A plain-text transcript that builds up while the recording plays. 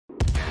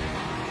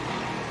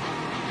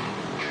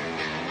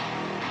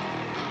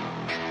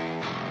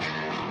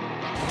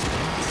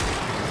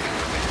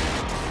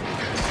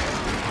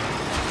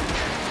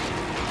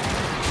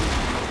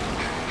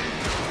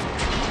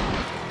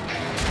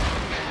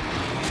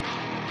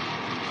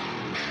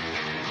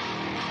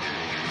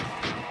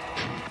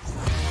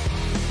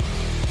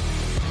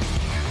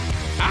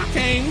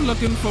came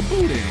looking for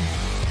booty.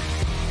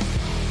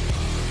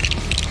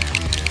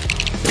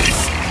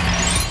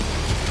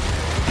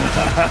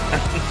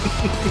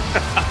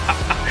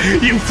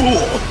 You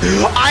fool!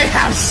 I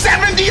have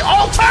 70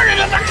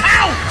 alternative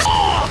accounts!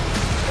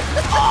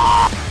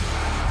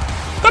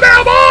 Come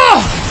out,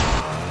 boy!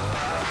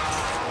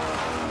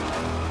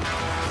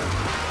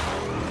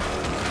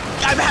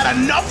 I've had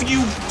enough.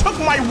 You took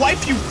my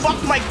wife, you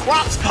fucked my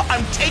crops.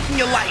 I'm taking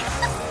your life.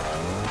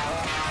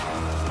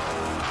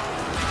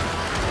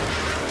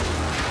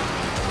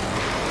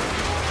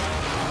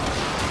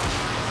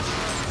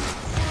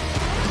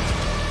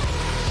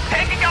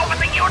 Taking over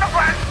the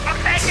universe. I'm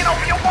taking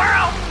over your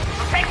world.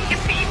 I'm taking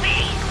your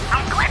TV.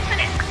 I'm glitching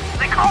it.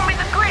 They call me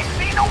the glitch.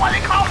 Do you know why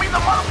they call me the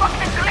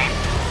motherfucking glitch?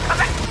 'Cause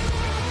I...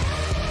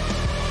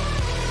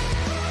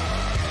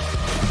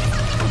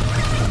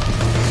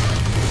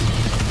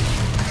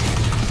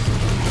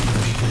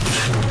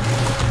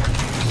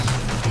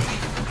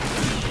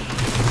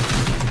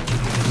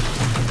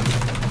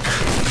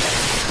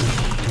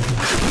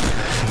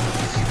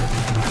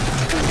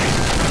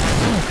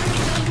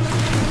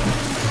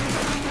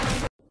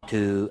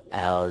 Two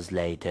hours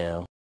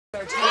later.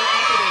 Will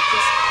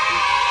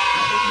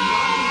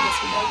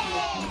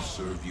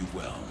serve you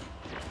well.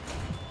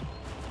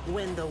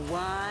 When the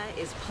why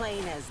is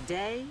plain as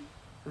day,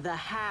 the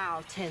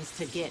how tends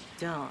to get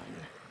done.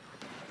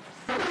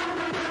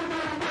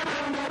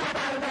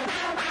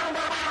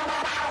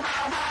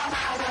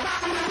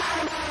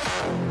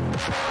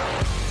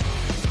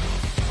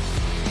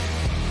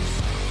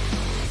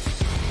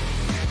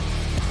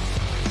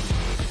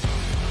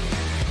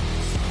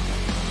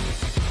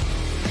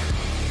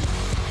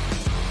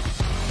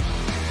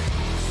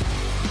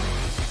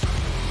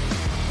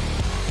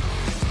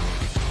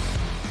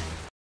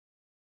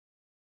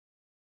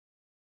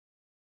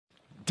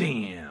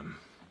 Damn.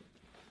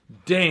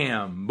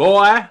 Damn,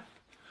 boy.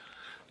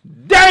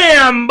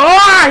 Damn,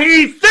 boy,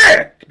 he's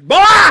thick.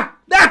 Boy,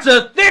 that's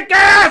a thick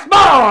ass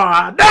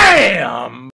boy. Damn.